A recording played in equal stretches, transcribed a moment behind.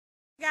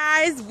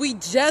Guys, we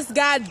just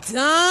got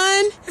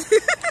done.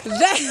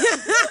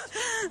 Why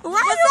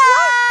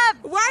are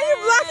you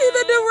blocking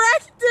the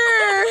director?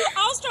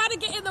 I was trying to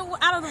get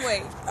out of the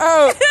way.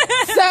 Oh,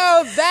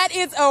 so that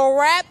is a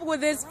wrap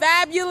with this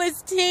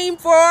fabulous team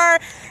for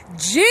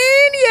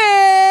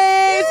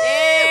Genius.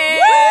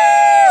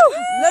 Woo!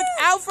 Look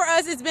out for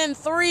us. It's been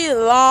 3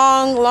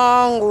 long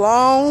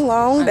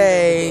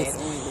days.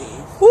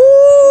 Woo!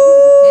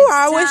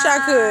 I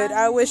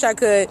wish I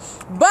could.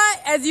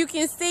 But as you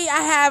can see,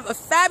 I have a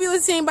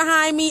fabulous team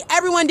behind me.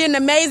 Everyone did an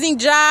amazing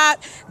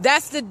job.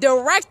 That's the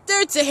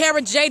director,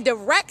 Tahara J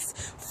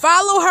Directs.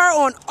 Follow her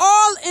on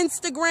all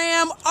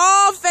Instagram,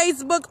 all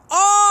Facebook,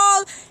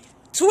 all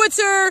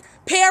Twitter,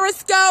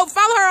 Periscope.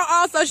 Follow her on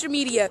all social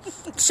media.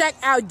 Check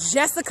out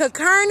Jessica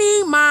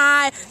Kearney,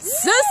 my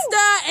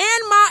sister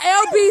and my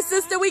LB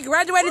sister. We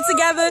graduated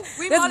together.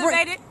 We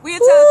motivated. We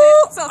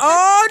intelligent. So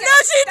oh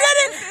no, she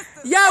didn't.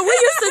 Yo, we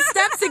used to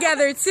step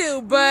together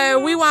too,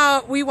 but we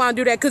won't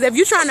do that. Cause if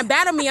you're trying to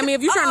battle me,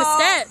 if you're trying to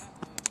step,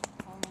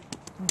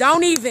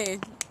 don't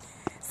even.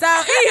 So,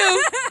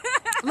 anywho,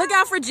 look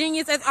out for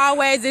Genius as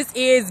always. This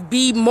is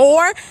Be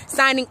More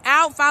signing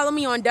out. Follow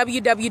me on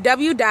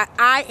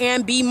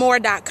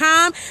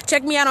www.iambemore.com.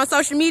 Check me out on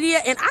social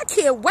media, and I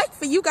can't wait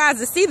for you guys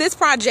to see this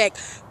project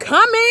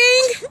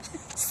coming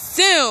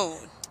soon.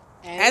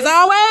 As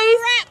always,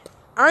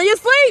 earn your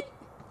sleep.